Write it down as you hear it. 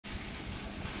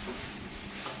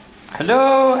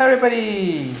Hello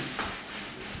everybody!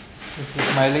 This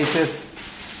is my latest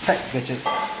tech gadget.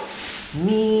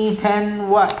 Mi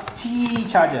 10-watt T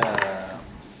charger.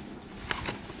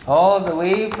 All the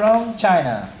way from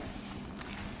China.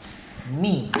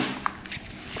 Me.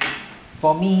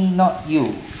 For me, not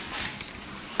you.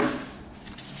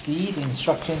 See, the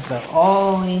instructions are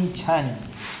all in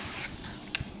Chinese.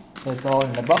 That's all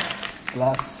in the box,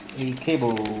 plus a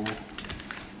cable.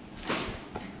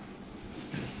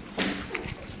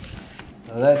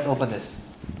 Let's open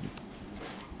this.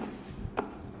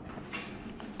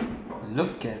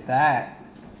 Look at that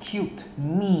cute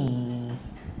me.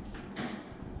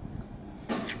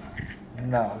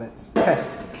 Now let's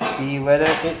test, see whether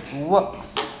it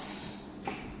works.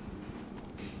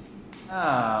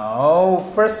 Now,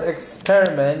 first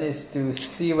experiment is to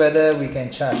see whether we can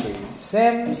charge a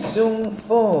Samsung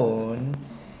phone.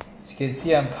 As you can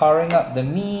see, I'm powering up the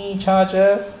Mi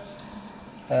charger.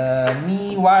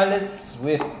 Mi wireless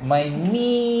with my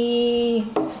Mi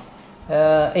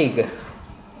egg.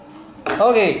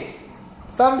 Okay,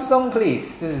 Samsung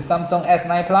please. This is Samsung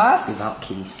S9 Plus. Without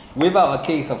case. Without a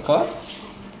case, of course.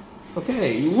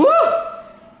 Okay, woo!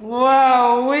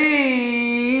 Wow-wee!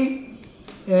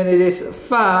 And it is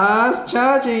fast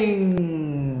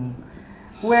charging.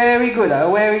 Very good,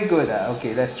 very good.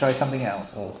 Okay, let's try something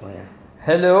else. Oh, yeah.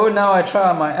 Hello, now I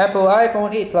try my Apple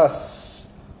iPhone 8 Plus.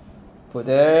 Put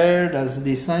there, does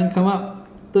the sign come up?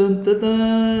 Dun, dun,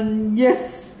 dun.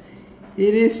 Yes,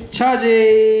 it is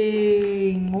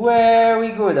charging.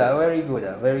 Very good, very good,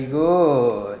 very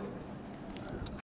good.